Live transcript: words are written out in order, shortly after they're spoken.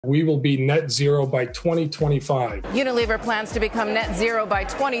We will be net zero by 2025. Unilever plans to become net zero by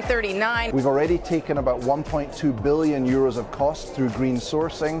 2039. We've already taken about 1.2 billion euros of cost through green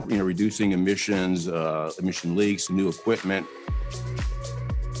sourcing. Reducing emissions, emission leaks, new equipment.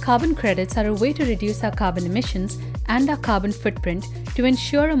 Carbon credits are a way to reduce our carbon emissions and our carbon footprint to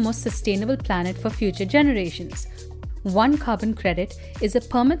ensure a more sustainable planet for future generations. One carbon credit is a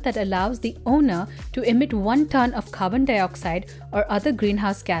permit that allows the owner to emit 1 ton of carbon dioxide or other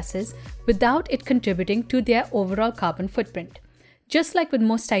greenhouse gases without it contributing to their overall carbon footprint. Just like with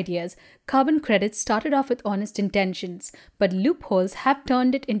most ideas, carbon credits started off with honest intentions, but loopholes have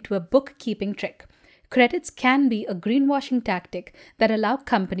turned it into a bookkeeping trick. Credits can be a greenwashing tactic that allow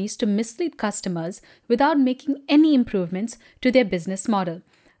companies to mislead customers without making any improvements to their business model.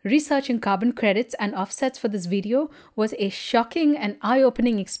 Researching carbon credits and offsets for this video was a shocking and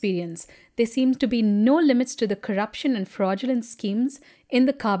eye-opening experience. There seems to be no limits to the corruption and fraudulent schemes in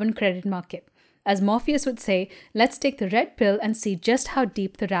the carbon credit market. As Morpheus would say, let's take the red pill and see just how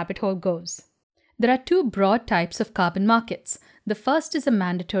deep the rabbit hole goes. There are 2 broad types of carbon markets. The first is a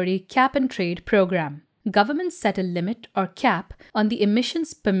mandatory cap-and-trade program. Governments set a limit or cap on the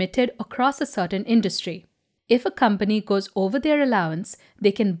emissions permitted across a certain industry. If a company goes over their allowance,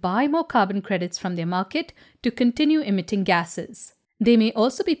 they can buy more carbon credits from their market to continue emitting gases. They may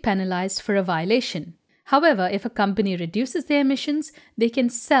also be penalized for a violation. However, if a company reduces their emissions, they can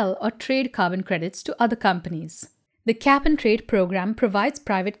sell or trade carbon credits to other companies. The cap-and-trade program provides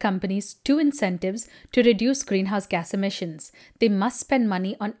private companies 2 incentives to reduce greenhouse gas emissions. They must spend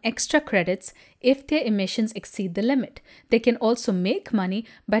money on extra credits if their emissions exceed the limit. They can also make money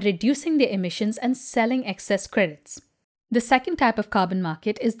by reducing their emissions and selling excess credits. The second type of carbon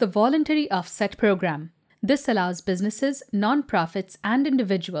market is the voluntary offset program. This allows businesses, non-profits, and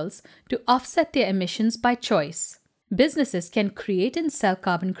individuals to offset their emissions by choice. Businesses can create and sell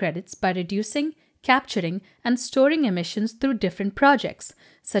carbon credits by reducing, capturing, and storing emissions through different projects,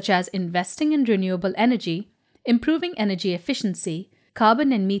 such as investing in renewable energy, improving energy efficiency,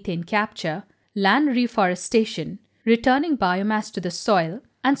 carbon and methane capture, land reforestation, returning biomass to the soil,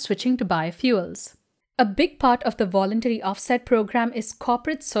 and switching to biofuels. A big part of the voluntary offset program is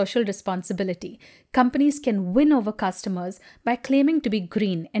corporate social responsibility. Companies can win over customers by claiming to be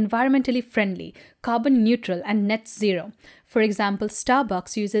green, environmentally friendly, carbon neutral, and net zero. For example,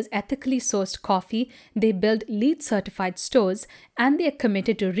 Starbucks uses ethically sourced coffee, they build LEED certified stores, and they are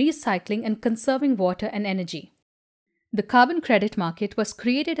committed to recycling and conserving water and energy. The carbon credit market was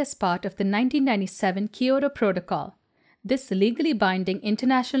created as part of the 1997 Kyoto Protocol. This legally binding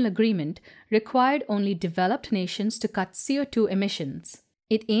international agreement required only developed nations to cut CO2 emissions.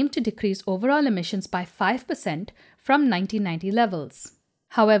 It aimed to decrease overall emissions by 5% from 1990 levels.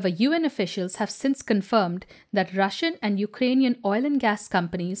 However, UN officials have since confirmed that Russian and Ukrainian oil and gas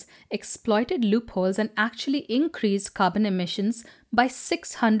companies exploited loopholes and actually increased carbon emissions by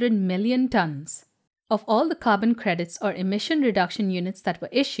 600 million tons. Of all the carbon credits or emission reduction units that were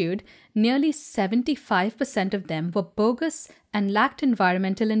issued, nearly 75% of them were bogus and lacked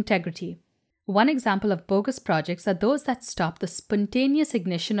environmental integrity. One example of bogus projects are those that stop the spontaneous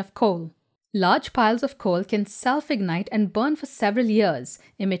ignition of coal. Large piles of coal can self-ignite and burn for several years,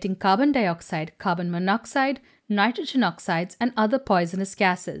 emitting carbon dioxide, carbon monoxide, nitrogen oxides, and other poisonous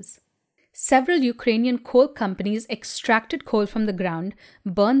gases. Several Ukrainian coal companies extracted coal from the ground,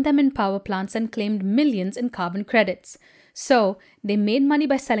 burned them in power plants, and claimed millions in carbon credits. So, they made money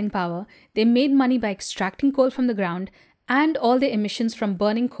by selling power, they made money by extracting coal from the ground, and all their emissions from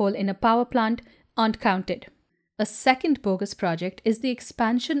burning coal in a power plant aren't counted. A second bogus project is the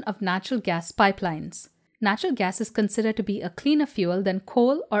expansion of natural gas pipelines. Natural gas is considered to be a cleaner fuel than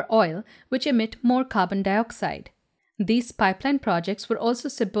coal or oil, which emit more carbon dioxide. These pipeline projects were also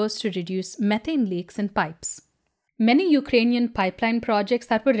supposed to reduce methane leaks in pipes. Many Ukrainian pipeline projects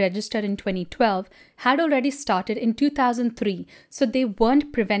that were registered in 2012 had already started in 2003, so they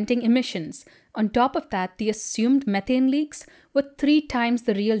weren't preventing emissions. On top of that, the assumed methane leaks were 3 times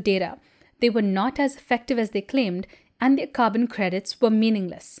the real data. They were not as effective as they claimed, and their carbon credits were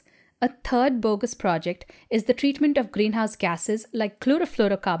meaningless. A third bogus project is the treatment of greenhouse gases like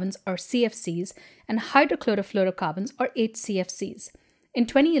chlorofluorocarbons or CFCs and hydrochlorofluorocarbons or HCFCs. In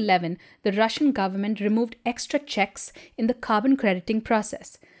 2011, the Russian government removed extra checks in the carbon crediting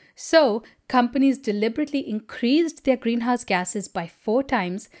process. So, companies deliberately increased their greenhouse gases by 4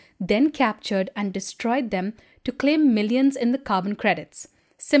 times, then captured and destroyed them to claim millions in the carbon credits.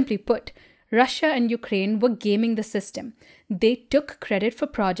 Simply put, Russia and Ukraine were gaming the system. They took credit for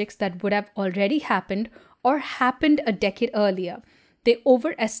projects that would have already happened or happened a decade earlier. They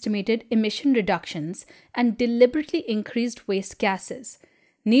overestimated emission reductions and deliberately increased waste gases.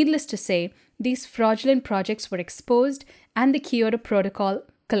 Needless to say, these fraudulent projects were exposed and the Kyoto Protocol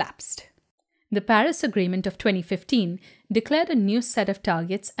collapsed. The Paris Agreement of 2015 declared a new set of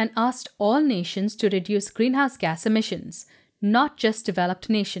targets and asked all nations to reduce greenhouse gas emissions, not just developed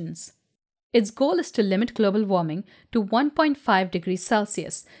nations. Its goal is to limit global warming to 1.5 degrees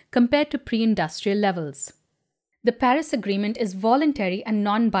Celsius compared to pre-industrial levels. The Paris Agreement is voluntary and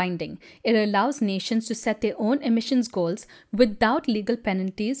non-binding. It allows nations to set their own emissions goals without legal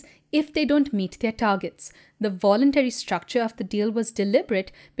penalties if they don't meet their targets. The voluntary structure of the deal was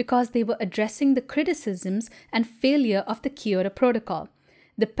deliberate because they were addressing the criticisms and failure of the Kyoto Protocol.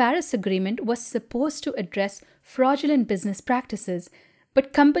 The Paris Agreement was supposed to address fraudulent business practices,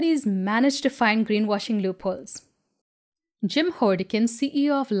 but companies managed to find greenwashing loopholes. Jim Hordikin,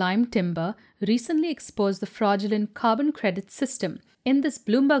 CEO of Lime Timber, recently exposed the fraudulent carbon credit system in this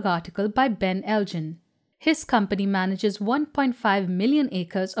Bloomberg article by Ben Elgin. His company manages 1.5 million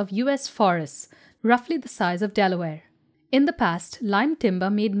acres of US forests, roughly the size of Delaware. In the past, Lime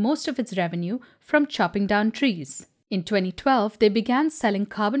Timber made most of its revenue from chopping down trees. In 2012, they began selling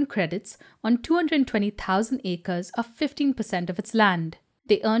carbon credits on 220,000 acres of 15% of its land.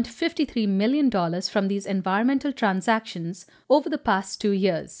 They earned $53 million from these environmental transactions over the past 2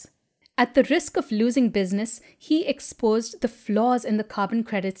 years. At the risk of losing business, he exposed the flaws in the carbon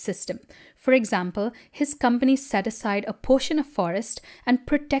credit system. For example, his company set aside a portion of forest and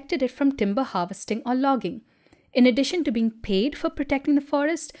protected it from timber harvesting or logging. In addition to being paid for protecting the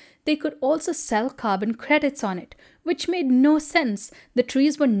forest, they could also sell carbon credits on it, which made no sense. The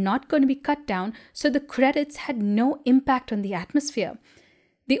trees were not going to be cut down, so the credits had no impact on the atmosphere.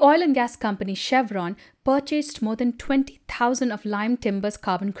 The oil and gas company Chevron purchased more than 20,000 of Lime Timber's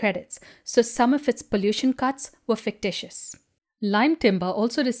carbon credits, so some of its pollution cuts were fictitious. Lime Timber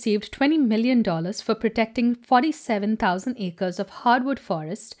also received $20 million for protecting 47,000 acres of hardwood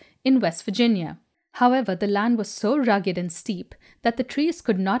forest in West Virginia. However, the land was so rugged and steep that the trees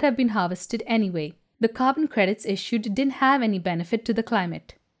could not have been harvested anyway. The carbon credits issued didn't have any benefit to the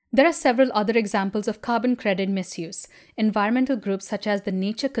climate. There are several other examples of carbon credit misuse. Environmental groups such as the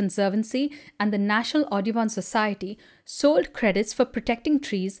Nature Conservancy and the National Audubon Society sold credits for protecting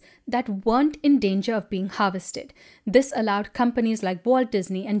trees that weren't in danger of being harvested. This allowed companies like Walt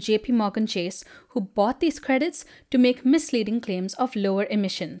Disney and JP Morgan Chase, who bought these credits, to make misleading claims of lower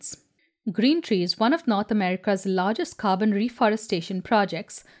emissions. Green Trees, one of North America's largest carbon reforestation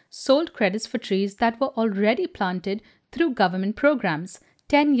projects, sold credits for trees that were already planted through government programs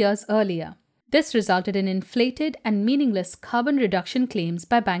 10 years earlier. This resulted in inflated and meaningless carbon reduction claims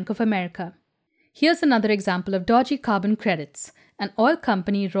by Bank of America. Here's another example of dodgy carbon credits. An oil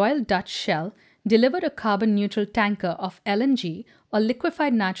company, Royal Dutch Shell, delivered a carbon-neutral tanker of LNG or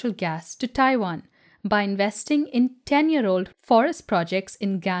liquefied natural gas to Taiwan by investing in 10-year-old forest projects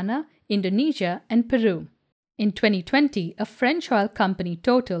in Ghana, Indonesia, and Peru. In 2020, a French oil company,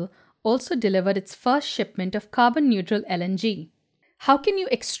 Total, also delivered its first shipment of carbon-neutral LNG. How can you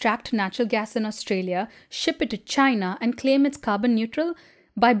extract natural gas in Australia, ship it to China, and claim it's carbon neutral?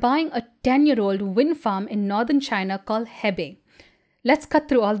 By buying a 10-year-old wind farm in northern China called Hebei. Let's cut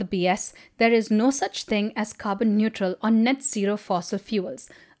through all the BS. There is no such thing as carbon neutral or net zero fossil fuels.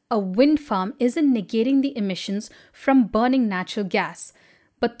 A wind farm isn't negating the emissions from burning natural gas.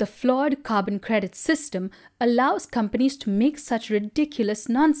 But the flawed carbon credit system allows companies to make such ridiculous,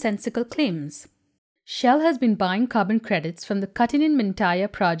 nonsensical claims. Shell has been buying carbon credits from the Kutinin Mintaya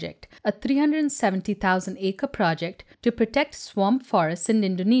project, a 370,000-acre project to protect swamp forests in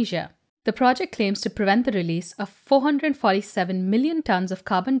Indonesia. The project claims to prevent the release of 447 million tons of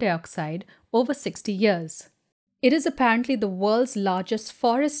carbon dioxide over 60 years. It is apparently the world's largest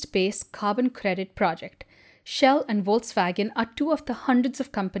forest-based carbon credit project. Shell and Volkswagen are two of the hundreds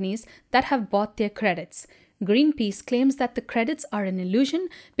of companies that have bought their credits. Greenpeace claims that the credits are an illusion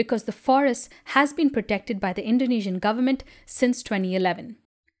because the forest has been protected by the Indonesian government since 2011.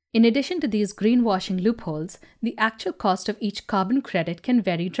 In addition to these greenwashing loopholes, the actual cost of each carbon credit can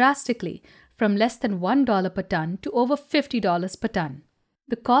vary drastically, from less than $1 per ton to over $50 per ton.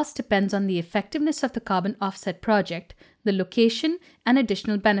 The cost depends on the effectiveness of the carbon offset project, the location, and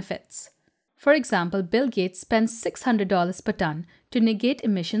additional benefits. For example, Bill Gates spends $600 per ton to negate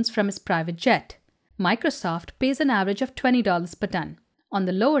emissions from his private jet. Microsoft pays an average of $20 per ton. On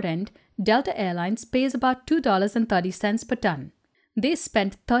the lower end, Delta Airlines pays about $2.30 per ton. They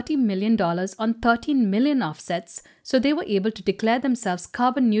spent $30 million on 13 million offsets, so they were able to declare themselves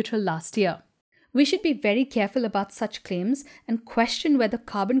carbon neutral last year. We should be very careful about such claims and question whether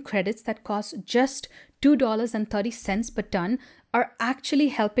carbon credits that cost just $2.30 per ton are actually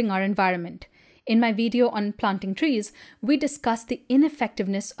helping our environment. In my video on planting trees, we discussed the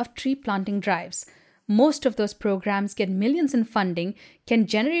ineffectiveness of tree planting drives. Most of those programs get millions in funding, can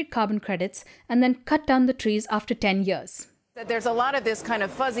generate carbon credits, and then cut down the trees after 10 years. There's a lot of this kind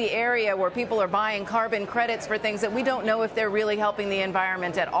of fuzzy area where people are buying carbon credits for things that we don't know if they're really helping the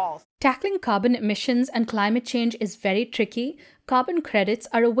environment at all. Tackling carbon emissions and climate change is very tricky. Carbon credits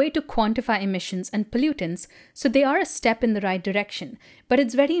are a way to quantify emissions and pollutants, so they are a step in the right direction. But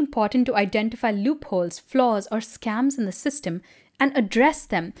it's very important to identify loopholes, flaws, or scams in the system and address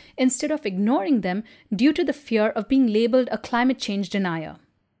them instead of ignoring them due to the fear of being labeled a climate change denier.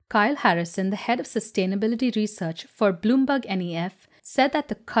 Kyle Harrison, the head of sustainability research for Bloomberg NEF, said that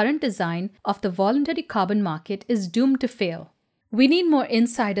the current design of the voluntary carbon market is doomed to fail. We need more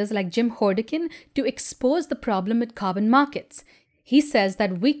insiders like Jim Hordikin to expose the problem with carbon markets. He says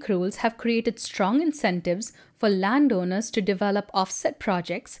that weak rules have created strong incentives for landowners to develop offset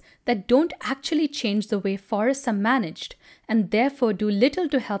projects that don't actually change the way forests are managed and therefore do little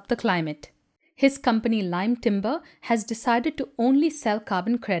to help the climate. His company Lime Timber has decided to only sell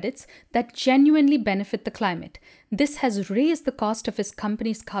carbon credits that genuinely benefit the climate. This has raised the cost of his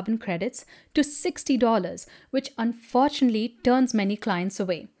company's carbon credits to $60, which unfortunately turns many clients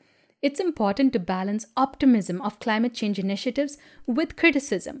away. It's important to balance optimism of climate change initiatives with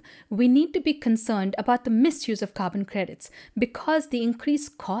criticism. We need to be concerned about the misuse of carbon credits because the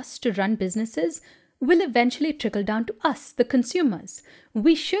increased costs to run businesses will eventually trickle down to us, the consumers.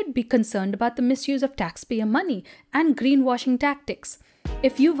 We should be concerned about the misuse of taxpayer money and greenwashing tactics.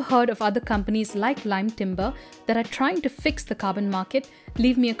 If you've heard of other companies like Lime Timber that are trying to fix the carbon market,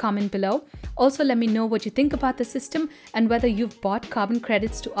 leave me a comment below. Also, let me know what you think about the system and whether you've bought carbon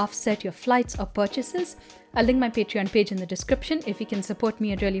credits to offset your flights or purchases. I'll link my Patreon page in the description. If you can support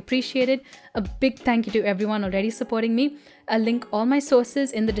me, I'd really appreciate it. A big thank you to everyone already supporting me. I'll link all my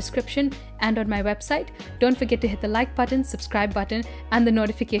sources in the description and on my website. Don't forget to hit the like button, subscribe button, and the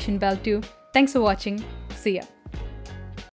notification bell too. Thanks for watching. See ya.